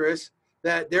means, Chris?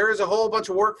 That there is a whole bunch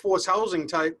of workforce housing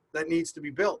type that needs to be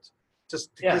built.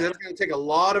 Just because it's going to take a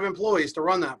lot of employees to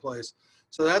run that place.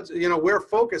 So that's, we're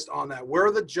focused on that. Where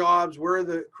are the jobs? Where are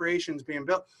the creations being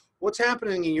built? What's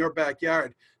happening in your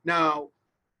backyard? Now,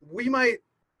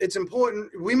 it's important,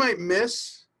 we might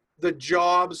miss the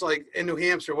jobs, like in New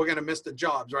Hampshire, we're going to miss the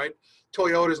jobs, right?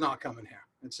 Toyota's not coming here.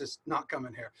 It's just not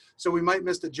coming here. So we might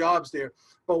miss the jobs there.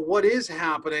 But what is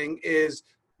happening is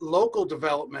local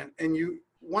development. And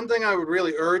one thing I would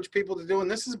really urge people to do,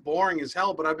 and this is boring as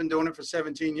hell, but I've been doing it for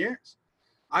 17 years.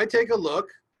 I take a look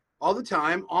all the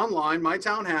time online, my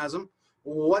town has them,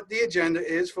 what the agenda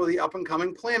is for the up and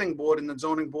coming planning board and the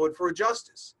zoning board for a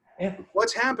justice. Yeah.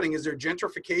 What's happening? Is there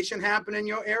gentrification happening in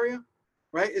your area?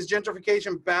 Right? Is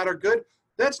gentrification bad or good?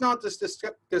 That's not this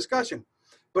discussion.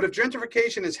 But if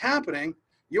gentrification is happening,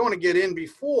 you want to get in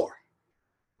before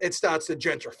it starts to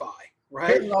gentrify, right?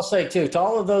 Here's what I'll say too, to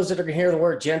all of those that are going to hear the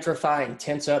word gentrify and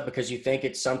tense up because you think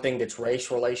it's something that's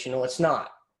race relational, it's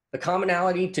not. The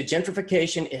commonality to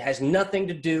gentrification, it has nothing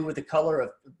to do with the color of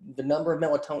the number of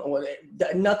melatonin,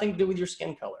 nothing to do with your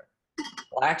skin color.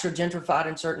 Blacks are gentrified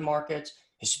in certain markets.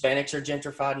 Hispanics are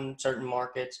gentrified in certain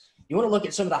markets. You want to look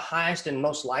at some of the highest and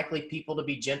most likely people to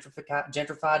be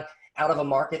gentrified out of a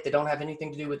market that don't have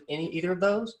anything to do with either of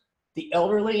those? The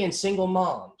elderly and single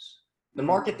moms. The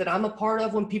market that I'm a part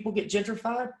of, when people get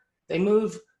gentrified, they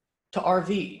move to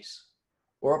RVs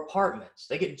or apartments.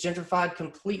 They get gentrified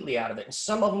completely out of it. And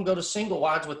some of them go to single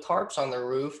wides with tarps on their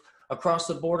roof across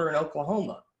the border in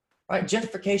Oklahoma, right?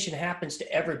 Gentrification happens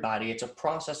to everybody. It's a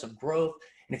process of growth.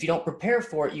 And if you don't prepare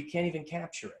for it, you can't even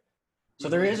capture it. So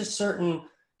there is a certain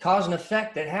cause and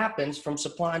effect that happens from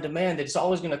supply and demand that is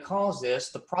always going to cause this.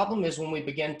 The problem is when we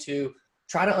begin to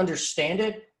try to understand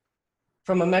it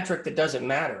from a metric that doesn't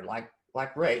matter, like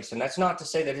race. And that's not to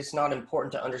say that it's not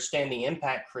important to understand the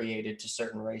impact created to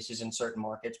certain races in certain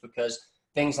markets, because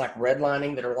things like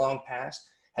redlining that are long past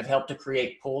have helped to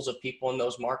create pools of people in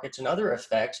those markets and other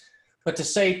effects. But to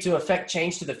say to affect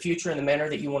change to the future in the manner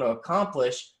that you want to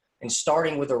accomplish, and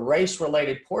starting with a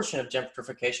race-related portion of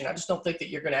gentrification, I just don't think that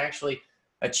you're going to actually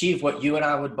achieve what you and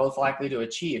I would both likely to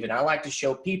achieve. And I like to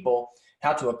show people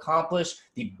how to accomplish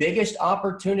the biggest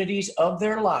opportunities of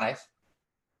their life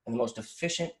in the most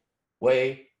efficient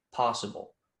way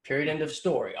possible. Period. End of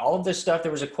story. All of this stuff,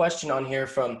 there was a question on here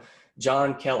from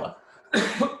John Kella.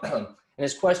 And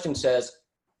his question says,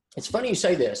 it's funny you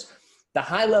say this. The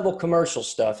high-level commercial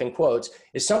stuff, in quotes,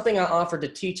 is something I offered to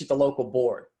teach at the local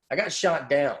board. I got shot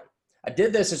down. I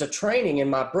did this as a training in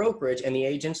my brokerage, and the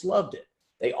agents loved it.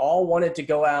 They all wanted to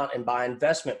go out and buy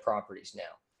investment properties now.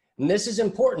 And this is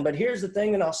important, but here's the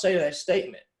thing that I'll say to that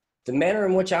statement. The manner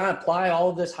in which I apply all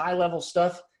of this high-level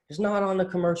stuff is not on the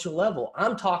commercial level.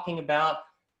 I'm talking about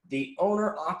the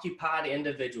owner-occupied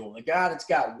individual, the guy that's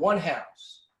got one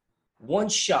house, one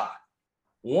shot,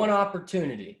 one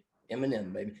opportunity,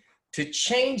 Eminem, baby, to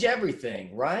change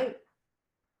everything, right?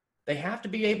 They have to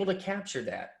be able to capture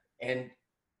that. And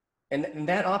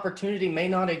that opportunity may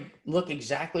not look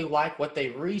exactly like what they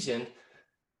reasoned,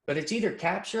 but it's either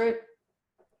capture it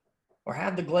or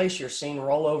have the glacier scene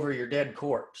roll over your dead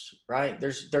corpse, right?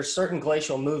 There's certain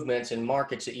glacial movements in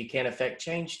markets that you can't affect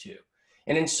change to.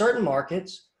 And in certain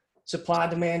markets,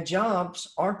 supply-demand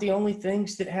jobs aren't the only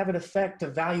things that have an effect to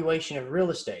valuation of real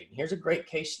estate. Here's a great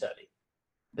case study.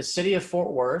 The city of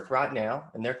Fort Worth right now,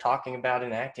 and they're talking about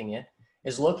enacting it,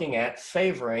 is looking at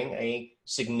favoring a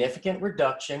significant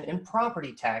reduction in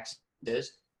property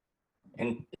taxes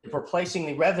and replacing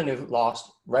the revenue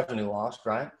lost,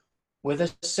 right, with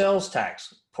a sales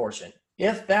tax portion.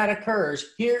 If that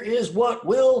occurs, here is what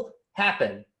will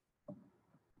happen.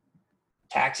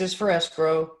 Taxes for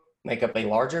escrow make up a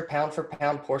larger pound for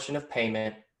pound portion of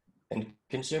payment than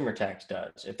consumer tax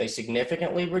does. If they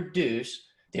significantly reduce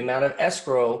the amount of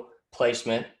escrow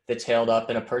placement that's held up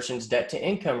in a person's debt to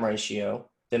income ratio,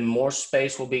 then more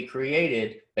space will be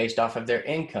created based off of their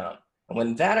income. And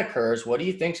when that occurs, what do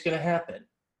you think is going to happen?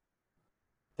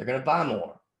 They're going to buy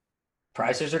more.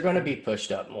 Prices are going to be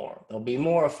pushed up more. There'll be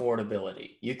more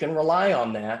affordability. You can rely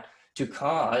on that to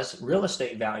cause real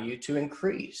estate value to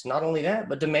increase. Not only that,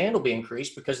 but demand will be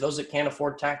increased because those that can't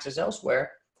afford taxes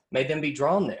elsewhere may then be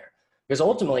drawn there. Because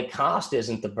ultimately, cost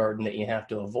isn't the burden that you have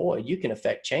to avoid. You can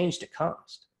affect change to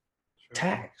cost. Sure.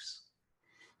 Tax.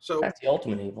 So that's the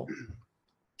ultimate evil.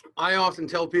 I often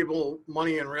tell people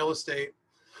money in real estate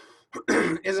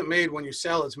isn't made when you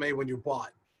sell, it's made when you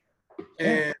bought.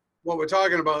 And what we're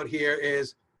talking about here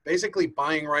is basically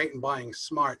buying right and buying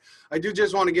smart. I do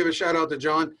just want to give a shout out to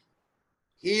John.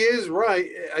 He is right.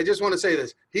 I just want to say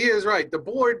this. He is right. The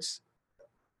boards,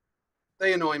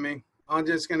 they annoy me. I'm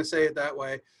just going to say it that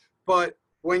way. But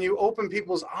when you open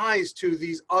people's eyes to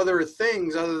these other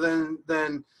things other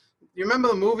than you remember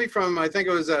the movie from, I think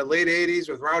it was late 80s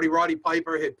with Roddy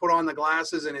Piper. He'd put on the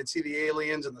glasses and he'd see the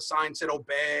aliens and the sign said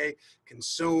obey,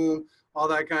 consume, all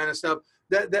that kind of stuff.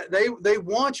 They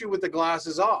want you with the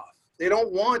glasses off. They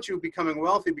don't want you becoming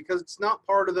wealthy because it's not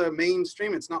part of the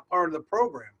mainstream. It's not part of the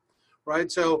program,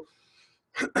 right? So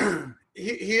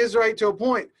he is right to a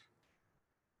point.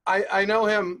 I know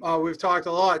him. We've talked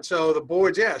a lot. So the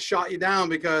boards, shot you down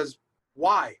because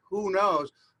why? Who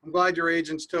knows? I'm glad your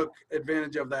agents took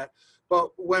advantage of that.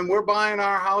 But when we're buying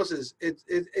our houses,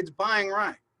 it's buying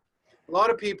right. A lot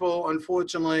of people,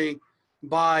 unfortunately,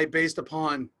 buy based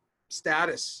upon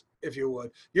status, if you would.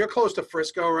 You're close to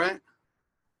Frisco, right?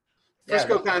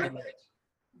 Frisco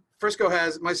Frisco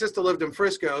has, my sister lived in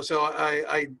Frisco, so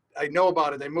I know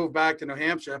about it. They moved back to New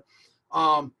Hampshire.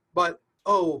 But,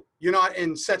 oh, you're not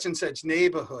in such and such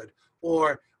neighborhood,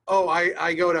 or, oh,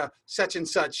 I go to such and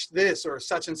such this or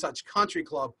such and such country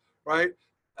club, right?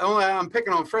 I'm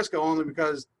picking on Frisco only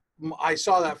because I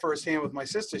saw that firsthand with my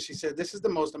sister. She said, this is the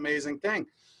most amazing thing.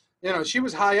 You know, she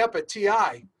was high up at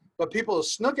TI, but people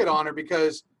snook it on her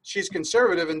because she's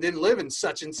conservative and didn't live in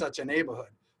such and such a neighborhood.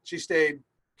 She stayed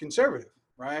conservative,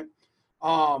 right?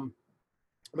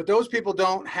 But those people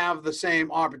don't have the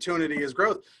same opportunity as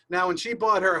growth. Now, when she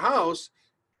bought her house,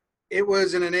 it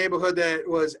was in a neighborhood that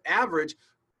was average.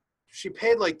 She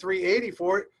paid like $380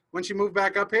 for it. When she moved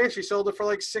back up here, she sold it for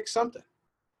like $6 something,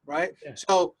 right? Yeah.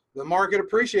 So the market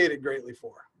appreciated greatly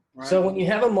for her. Right? So when you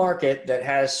have a market that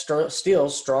has still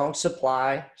strong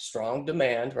supply, strong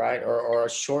demand, right, or a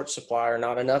short supply or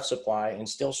not enough supply and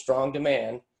still strong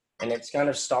demand, and it's kind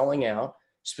of stalling out,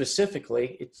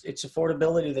 specifically, it's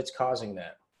affordability that's causing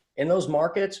that. In those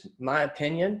markets, my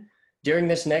opinion, during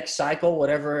this next cycle,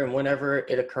 whatever and whenever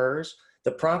it occurs,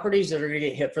 the properties that are going to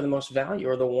get hit for the most value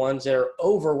are the ones that are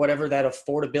over whatever that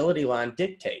affordability line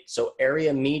dictates. So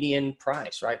area median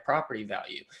price, right? Property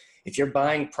value. If you're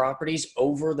buying properties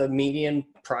over the median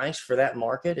price for that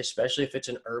market, especially if it's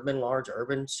an large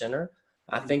urban center,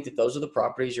 I think that those are the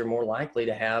properties you're more likely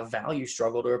to have value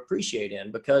struggle to appreciate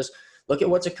in, because look at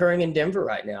what's occurring in Denver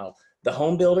right now. The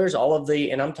home builders,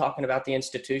 and I'm talking about the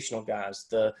institutional guys,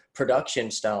 the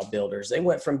production style builders, they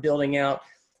went from building out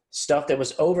stuff that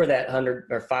was over that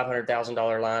 $100,000 or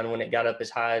 $500,000 line when it got up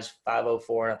as high as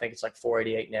 504, and I think it's like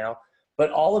 488 now. But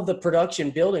all of the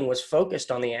production building was focused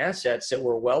on the assets that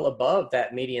were well above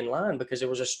that median line because there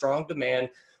was a strong demand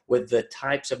with the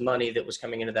types of money that was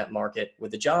coming into that market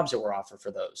with the jobs that were offered for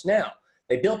those. Now,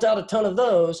 they built out a ton of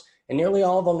those, and nearly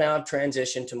all of them now have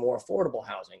transitioned to more affordable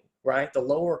housing, right? The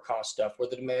lower cost stuff where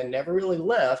the demand never really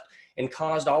left and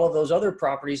caused all of those other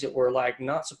properties that were like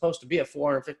not supposed to be a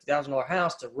 $450,000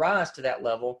 house to rise to that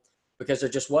level because there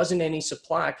just wasn't any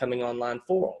supply coming online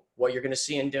for them. What you're going to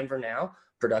see in Denver now,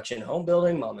 production home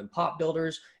building, mom and pop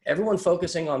builders, everyone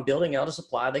focusing on building out a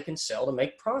supply they can sell to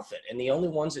make profit. And the only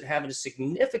ones that have a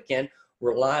significant,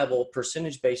 reliable,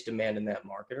 percentage-based demand in that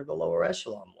market are the lower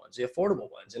echelon ones, the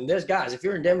affordable ones. And there's guys, if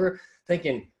you're in Denver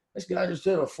thinking, this guy just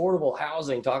did affordable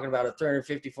housing, talking about a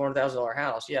 $350,000, $400,000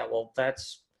 house. Yeah, well,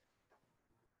 that's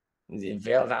the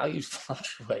values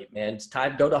fluctuate, man.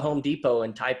 Go to Home Depot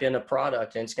and type in a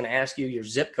product, and it's going to ask you your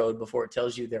zip code before it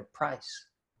tells you their price.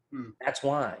 That's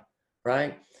why.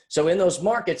 Right? So in those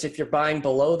markets, if you're buying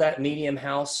below that medium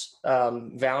house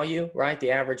value, right, the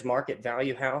average market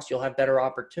value house, you'll have better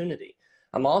opportunity.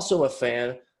 I'm also a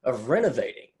fan of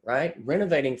renovating, right?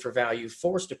 Renovating for value,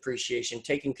 forced appreciation,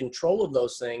 taking control of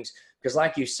those things. Because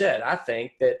like you said, I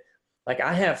think that like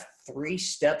I have 3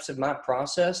 steps of my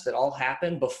process that all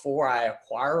happen before I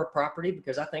acquire a property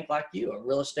because I think like you, a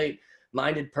real estate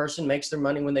minded person makes their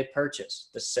money when they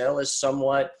purchase. The sale is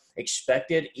somewhat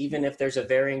expected, even if there's a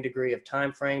varying degree of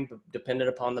time frame dependent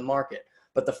upon the market.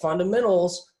 But the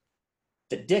fundamentals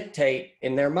that dictate,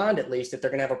 in their mind at least, that they're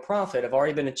going to have a profit have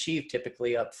already been achieved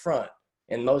typically up front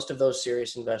in most of those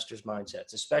serious investors'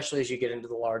 mindsets, especially as you get into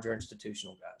the larger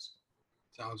institutional guys.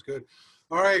 Sounds good.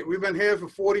 All right, we've been here for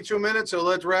 42 minutes, so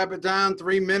let's wrap it down.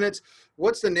 3 minutes.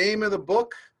 What's the name of the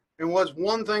book? And what's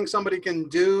one thing somebody can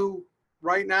do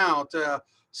right now to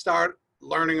start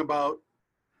learning about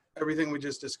everything we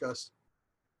just discussed?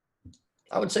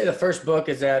 I would say the first book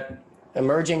is that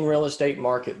Emerging Real Estate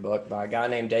Market book by a guy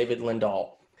named David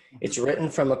Lindahl. It's written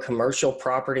from a commercial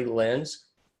property lens,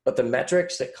 but the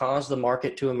metrics that cause the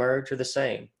market to emerge are the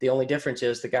same. The only difference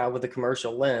is the guy with the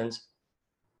commercial lens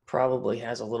probably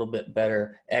has a little bit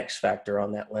better X factor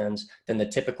on that lens than the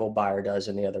typical buyer does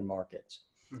in the other markets.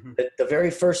 The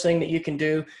very first thing that you can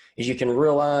do is you can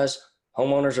realize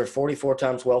homeowners are 44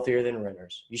 times wealthier than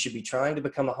renters. You should be trying to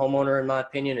become a homeowner, in my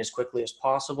opinion, as quickly as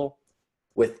possible.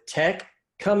 With tech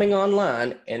coming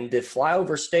online and the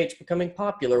flyover states becoming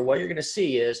popular, what you're going to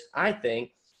see is, I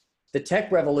think, the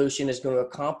tech revolution is going to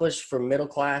accomplish for middle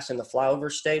class in the flyover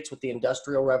states what the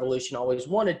industrial revolution always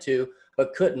wanted to,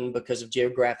 but couldn't because of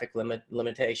geographic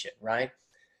limitation, right?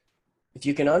 If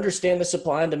you can understand the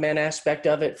supply and demand aspect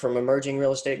of it from emerging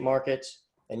real estate markets,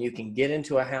 and you can get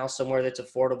into a house somewhere that's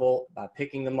affordable by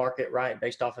picking the market right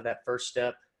based off of that first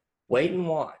step, wait and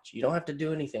watch. You don't have to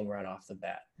do anything right off the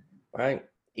bat, right?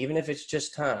 Even if it's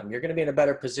just time, you're going to be in a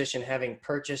better position having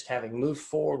purchased, having moved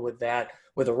forward with that,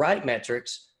 with the right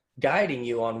metrics guiding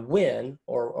you on when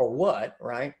or what,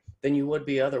 right, than you would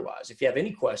be otherwise. If you have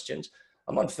any questions,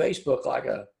 I'm on Facebook like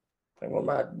one of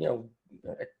my,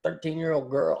 a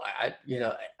 13-year-old girl.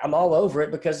 I'm all over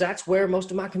it because that's where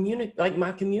most of my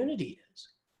community is.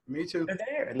 Me too. They're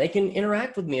there and they can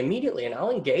interact with me immediately and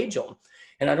I'll engage them.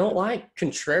 And I don't like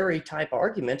contrary type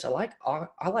arguments. I like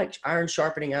iron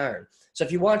sharpening iron. So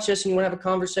if you watch this and you want to have a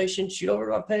conversation, shoot over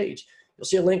to my page. You'll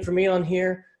see a link for me on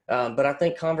here. But I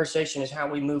think conversation is how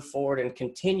we move forward and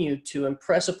continue to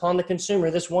impress upon the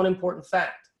consumer this one important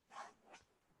fact.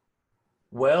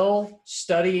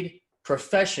 Well-studied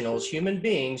professionals, human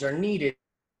beings, are needed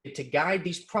to guide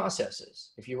these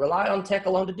processes. If you rely on tech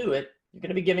alone to do it, you're going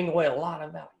to be giving away a lot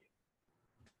of value.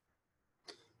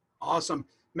 Awesome.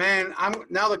 Man,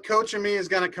 now the coach in me is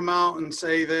going to come out and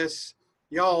say this.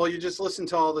 Y'all, you just listen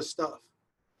to all this stuff.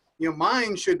 Your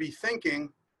mind should be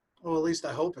thinking, well, at least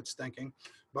I hope it's thinking,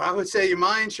 but I would say your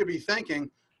mind should be thinking,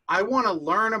 I want to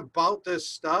learn about this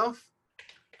stuff.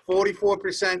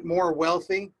 44% more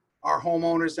wealthy are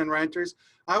homeowners than renters.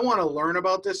 I want to learn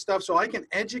about this stuff so I can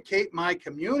educate my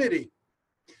community,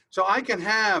 so I can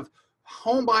have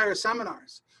home buyer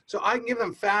seminars, so I can give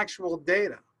them factual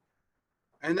data.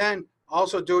 And then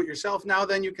also do it yourself. Now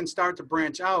then you can start to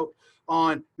branch out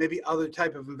on maybe other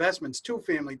type of investments,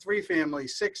 2-family, 3-family,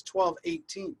 6, 12,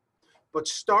 18. But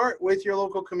start with your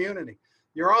local community.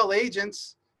 You're all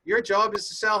agents. Your job is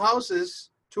to sell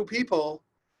houses to people.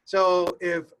 So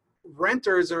if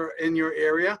renters are in your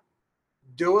area,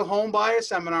 do a home buyer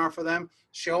seminar for them,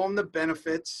 show them the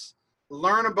benefits,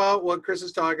 learn about what Chris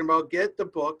is talking about, get the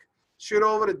book, shoot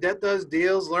over to Debt Does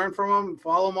Deals, learn from him,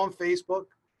 follow him on Facebook,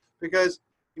 because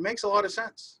it makes a lot of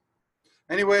sense.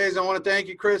 Anyways, I want to thank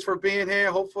you, Chris, for being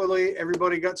here. Hopefully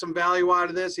everybody got some value out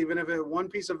of this. Even if it's one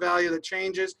piece of value that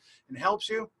changes and helps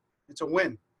you, it's a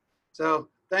win. So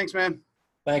thanks, man.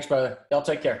 Thanks, brother. Y'all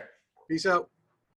take care. Peace out.